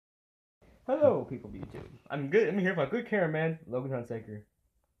Hello, people of YouTube. I'm good. I'm here with my good cameraman, Logan Hunsaker.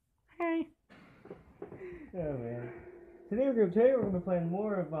 Hey. Oh man. Today we're gonna be playing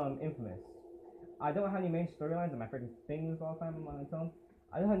more of Infamous. I don't have any main storylines, and my freaking thing this all the time on my phone.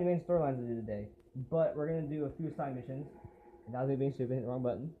 I don't have any main storylines to do today, but we're gonna do a few side missions. And that was me being stupid, hit the wrong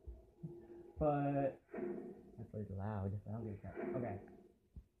button. But that's very loud. I don't give a crap. Okay.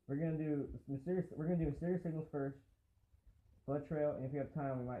 We're gonna do mysterious signals first. Blood trail, and if we have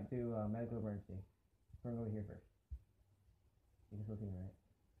time, we might do medical emergency. So we're gonna go over here first. You can still see me, right?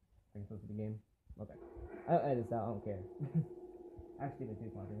 I can still see the game? Okay. I don't edit this out, I don't care. Actually, the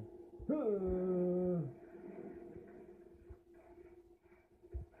two sponsors.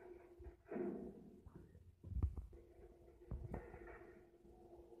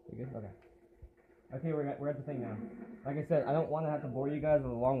 You good? Okay. Okay, we're at the thing now. Like I said, I don't want to have to bore you guys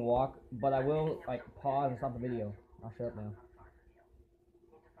with a long walk, but I will, like, pause and stop the video. I'll shut up now.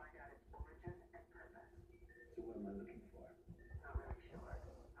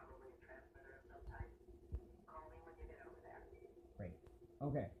 Great.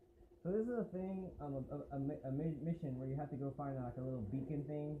 Okay. So this is a thing, a mission where you have to go find like a little beacon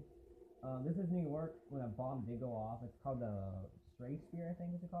thing. This is New York when a bomb did go off. It's called the Stray Spear, I think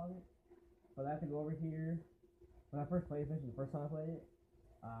is what they call it. But I have to go over here. When I first played this, the first time I played it,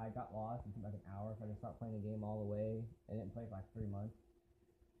 I got lost. It took like an hour, so I just stopped playing the game all the way. I didn't play for like 3 months.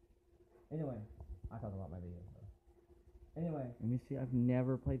 Anyway, I talked about my videos. So. Anyway. Let me see. I've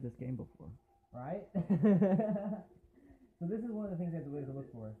never played this game before. Right? So this is one of the things you have to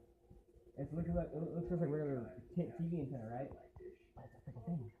look for. It looks just like regular TV antenna, right? Oh, it's a freaking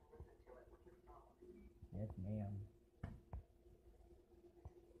thing. Yes, ma'am.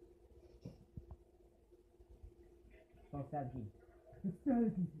 Oh, static key.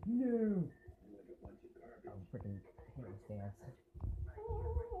 Static key. No. Oh, freaking hate the stance.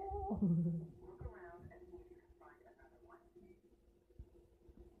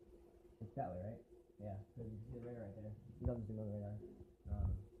 It's that way, right? Yeah. So you can see the radar right there. You don't see the radar.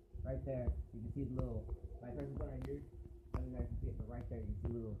 Right there, you can see the little. My person's right here. I don't know if you can see it, but right there, you can see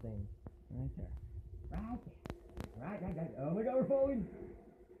the little thing. Right there. Right. Oh my God, we're falling.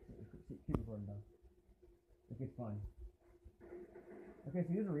 Keep recording though. It gets fun. Okay, so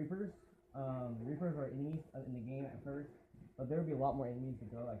these are Reapers. Reapers are enemies in the game at first, but there will be a lot more enemies to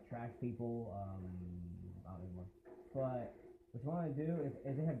go, like trash people. I don't know anymore. But what you want to do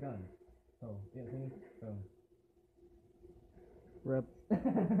is they have guns. So you see, boom. Rip. I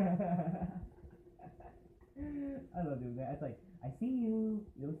love doing that. It's like, I see you.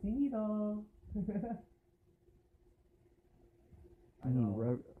 You don't see me though. I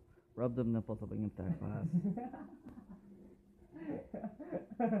know. Rub them nipples up against that glass.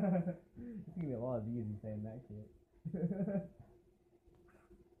 It's gonna be a lot of views in saying that shit.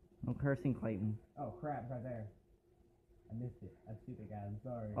 No cursing, Clayton. Oh crap, it's right there. I missed it. I'm stupid, guys. I'm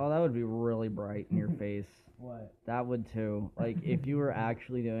sorry. Oh, that would be really bright in your face. What? That would too. Like, if you were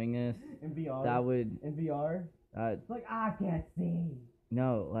actually doing this. In VR? That would. In VR? It's like, I can't see.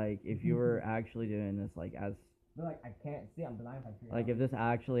 No, like, if you were actually doing this, like, as. They're like, I can't see. I'm blind if I see. Like, if this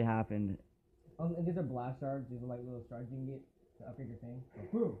actually happened. And these are blast shards. These are like little shards you can get to upgrade your thing. So,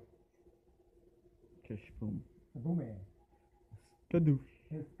 boom. Just boom. Boom, man. Skadoosh.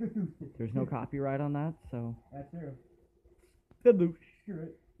 There's no copyright on that, so. That's true. Skadoosh. Screw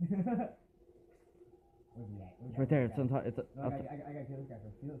it. Where's he at? It's right there. It's on top. It's no, I gotta kill this guy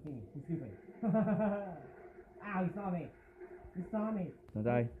first. He don't see me. He's stupid. Ow, he saw me. He saw me. Don't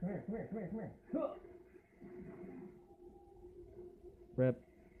die. Come here. Rip.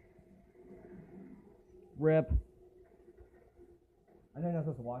 Rip. I know you're not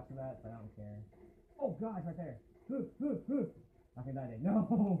supposed to watch that, but I don't care. Oh God, it's right there. I can die there.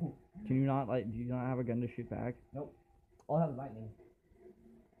 No. Can you not, like, do you not have a gun to shoot back? Nope. All I have is lightning.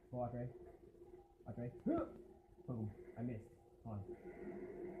 Watch, right? Boom. I missed. Come on.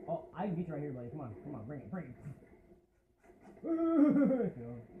 Oh, I can beat you right here, buddy. Come on, bring it.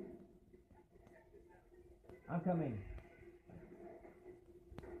 I'm coming.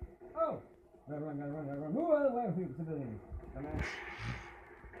 Oh! Gotta run. Move out of the way, civilians. Come on.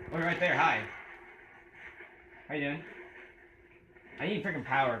 Oh, you're right there. Hi. How you doing? I need freaking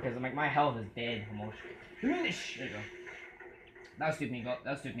power because my health is dead almost. There you go. That was stupid. That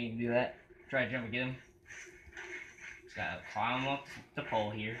was stupid me to do that. Try to jump and get him. Just gotta climb up the pole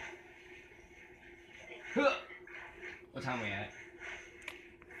here. What time are we at?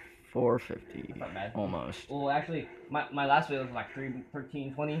 4:50. That's not bad. Almost. Well, actually, my last video was like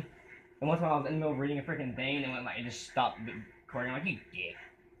 13:20. And once when I was in the middle of reading a freaking thing, and it just stopped recording. I'm like, you dick.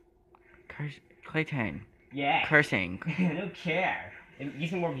 Clayton. Yeah. Cursing. I don't care. It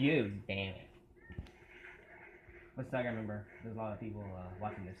gets me more views. Damn it. What's that? I remember. There's a lot of people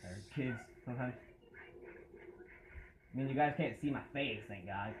watching this. Or kids sometimes. I mean, you guys can't see my face, thank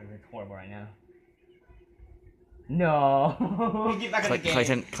God, because it's horrible right now. No. Get back in the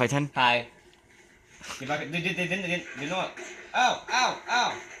game. Clayton. Hi. Get back. They didn't know what. Ow! Ow!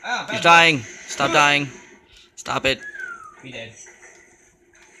 Ow! Ow! You're dying. Stop dying. Stop it. We did.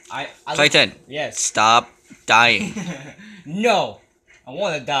 Clayton. Yes. Stop dying. No. I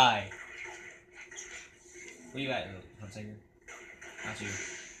want to die. Where you at, Hunsaker? Not you.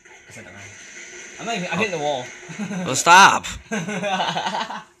 I said that wrong. I'm hitting the wall. Well, stop.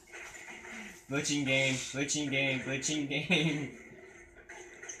 Glitching game.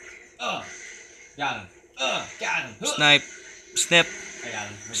 Got him. Got him. Snipe. Snip. I got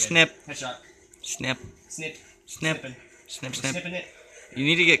him. Snip. Headshot. Snip. Snip. Snip. Snip. Snipping it. You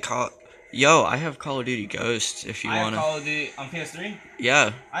need to get caught. Yo, I have Call of Duty Ghost if you wanna. I have Call of Duty on PS3?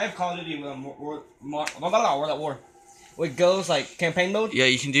 Yeah. I have Call of Duty World at War. With Ghost, like, campaign mode? Yeah,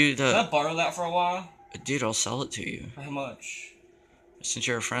 you can do the... Can I borrow that for a while? Dude, I'll sell it to you. For how much? Since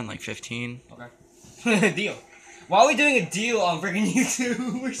you're a friend, like 15. Okay. Deal. Why are we doing a deal on freaking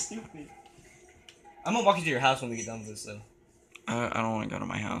YouTube? We're stupid. I'm gonna walk you to your house when we get done with this, though. I don't want to go to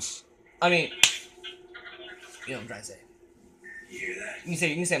my house. I mean... You know what I'm trying to say. You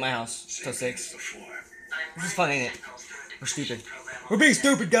can stay at my house till 6. This is fun, ain't it? We're stupid. We're being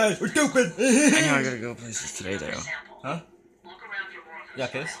stupid, guys. We're stupid. I know I gotta go places today, though. Huh? Yeah,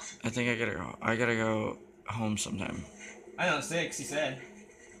 kiss? I think I gotta go home sometime. I know, 6, he said.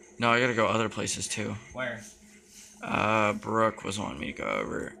 No, I gotta go other places, too. Where? Brooke was wanting me to go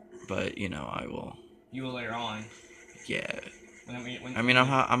over, but, you know, I will. You will later on. Yeah. When I mean,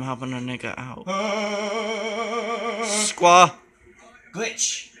 I'm helping a nigga out. Squaw.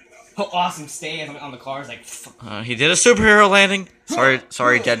 Glitch. Oh, awesome stay on the cars, like. He did a superhero landing. Sorry,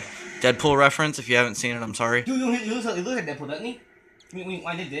 Deadpool reference. If you haven't seen it, I'm sorry. Dude, he looks like Deadpool, doesn't he? When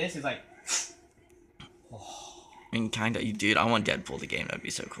I did this, he's like. I mean, kinda. Dude, I want Deadpool the game. That'd be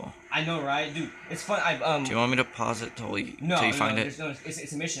so cool. I know, right, dude? It's fun. Do you want me to pause it till you find it? No,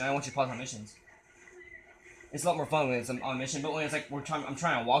 it's a mission. I don't want you to pause on missions. It's a lot more fun when it's on a mission, but when it's like I'm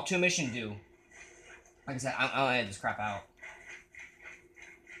trying to walk to a mission, dude. Like I said, I don't edit this crap out.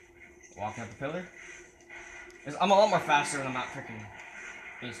 Walking up the pillar. I'm a lot more faster when I'm not freaking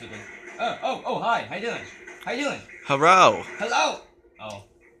being stupid. Oh, hi. How you doing? Hello. Oh.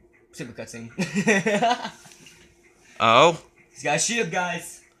 Super cutscene. Oh. He's got a shield,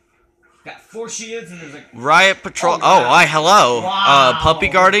 guys. Got 4 shields and there's like... Riot Patrol. Oh, hi, hello. Wow. Puppy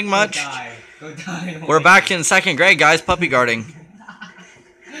guarding much? Go die. We're back in 2nd grade, guys. Puppy guarding.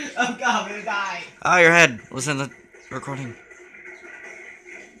 Oh god, I'm gonna die. Oh, your head was in the recording.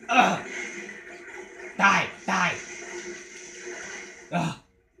 Die. Ugh.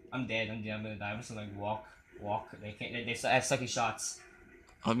 I'm dead. I'm gonna die. I'm just gonna walk. They can't. They have sucky shots.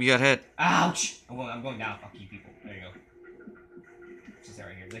 Oh, you got hit. Ouch! I'm going down. Fuck you, people. There you go. Just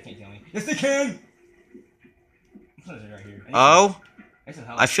right here. They can't kill me. Yes, they can. Right here.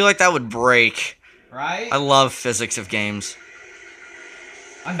 I feel like that would break. Right? I love physics of games.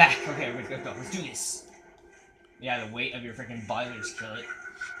 I'm back. Okay, let's go. Let's do this. Yeah, the weight of your freaking body would just kill it.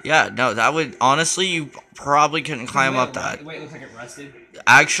 Yeah, no, that would honestly, you probably couldn't climb up that. Wait, it looks like it rusted.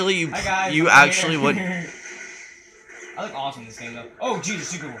 Actually, you actually would. I look awesome in this game though. Oh Jesus,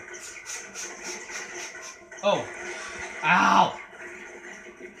 super cool. Oh, ow!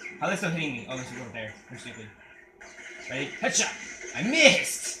 How are they still hitting me? Oh, they're over there. They're stupid. Ready? Headshot. I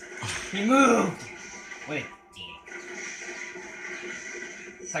missed. He moved. Wait.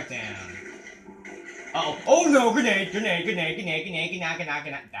 Suck down. Uh-oh. Oh no, grenade. I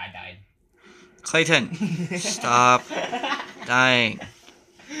died. Clayton, stop dying.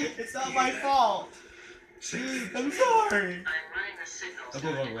 It's not my fault. I'm sorry. I'll go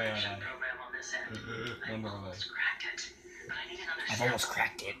away on that. I've almost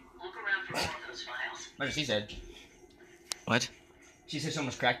cracked it. What did she said? What? She said she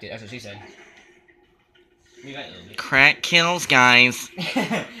almost cracked it. That's what she said. Crack kills, guys.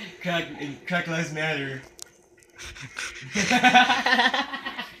 Crack lives matter.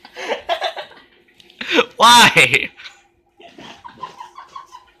 Why?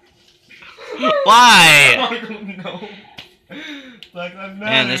 Why? I don't know. Black lives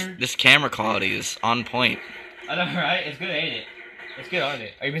matter. Man, this camera quality is on point. I know, right? It's good, ain't it? It's good, aren't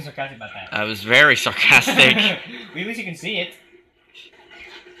it? Are you being sarcastic about that? I was very sarcastic. At least you can see it.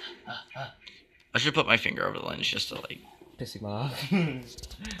 I should put my finger over the lens just to like piss him off.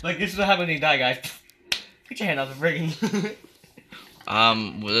 Like this is what happens when you die, guys. Get your hand off the friggin'.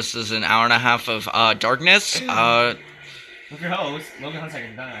 Well, this is an hour and a half of darkness. With your host, Logan Hunt's like a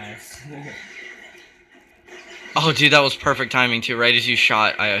dumbass. Oh, dude, that was perfect timing too. Right as you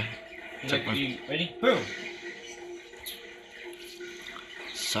shot, I took my. You ready? Boom.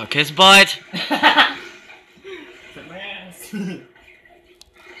 Suck his butt. Suck my ass.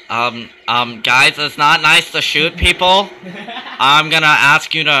 Guys, it's not nice to shoot people. I'm gonna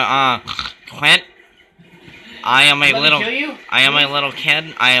ask you to quit. I am a little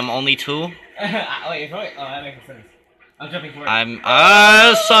kid. I am only 2. Wait, oh, that makes sense. I'm jumping for it. I'm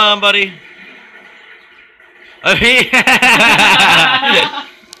somebody. Did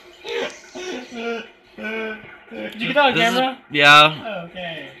you get that on camera? Yeah.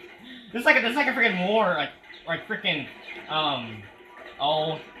 Okay. This is like a freaking war, like freaking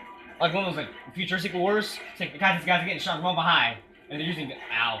like one of those like futuristic wars. It's like the guys are getting shot from behind, and they're using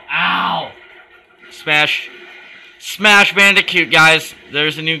ow. Smash Bandicoot, guys.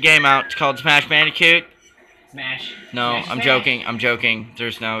 There's a new game out. It's called Smash Bandicoot. Smash. No, Smash, joking. I'm joking.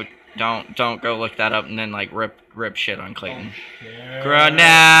 There's no. Don't go look that up and then like rip shit on Clayton. Oh, Grenade.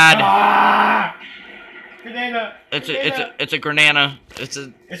 Ah! Grenada. It's a granana. It's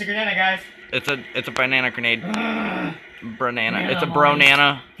a grenada, guys. It's a banana grenade. Banana. It's a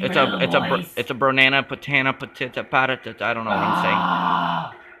Banana bronana. It's a bronana patana patita patata. I don't know what I'm saying.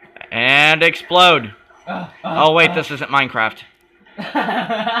 Ah! And explode. Oh wait, this isn't Minecraft.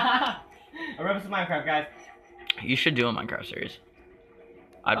 I remember some Minecraft, guys. You should do a Minecraft series.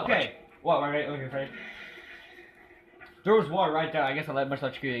 I'd Okay. What? Right? Okay, right. There was one right there. I guess I let much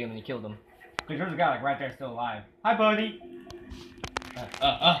electrocuting him and he killed him. Cause there's a guy like right there still alive. Hi, buddy.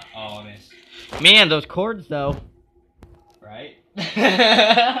 Oh, I missed. Man, those chords though. Right?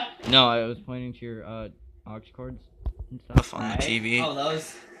 No, I was pointing to your aux cords and stuff on the TV. Oh,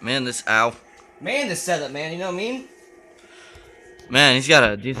 those. Man, this ow. Man, this setup, man. You know what I mean? Man, he's got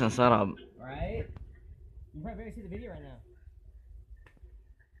a decent setup. Right? You probably barely see the video right now.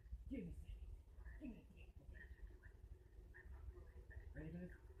 Ready for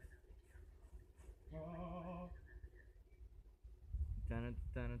this? Dun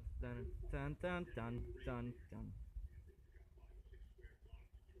dun dun dun dun dun dun dun.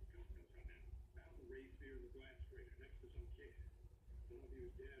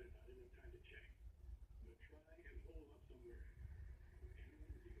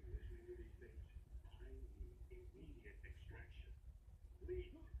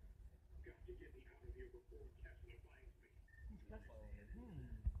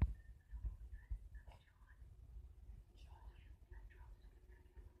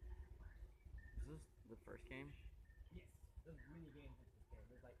 Is this the first game? Yes. There's mini games in this game.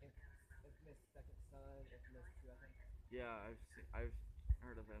 There's like Infamous Second Son, Infamous 2, I think. Yeah, I've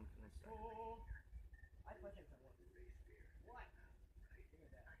heard of Infamous. Oh. I played Second Son once. What? Where you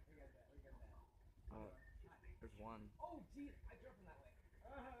guys at? There's one. Oh, jeez. I jumped from that way.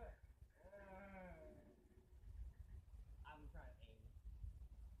 I'm trying to aim.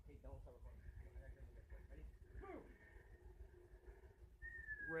 Okay, don't start recording. Ready? Boom!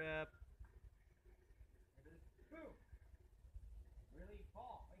 Rip. Boom! Really?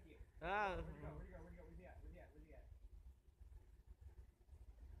 Fall. Thank you. Ah. Where'd he go? Where's he at?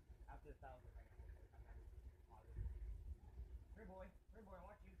 After 1,000 seconds. Here, boy, I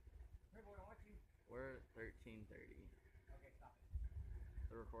want you. We're at 13:30. Okay, stop it.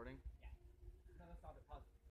 The recording?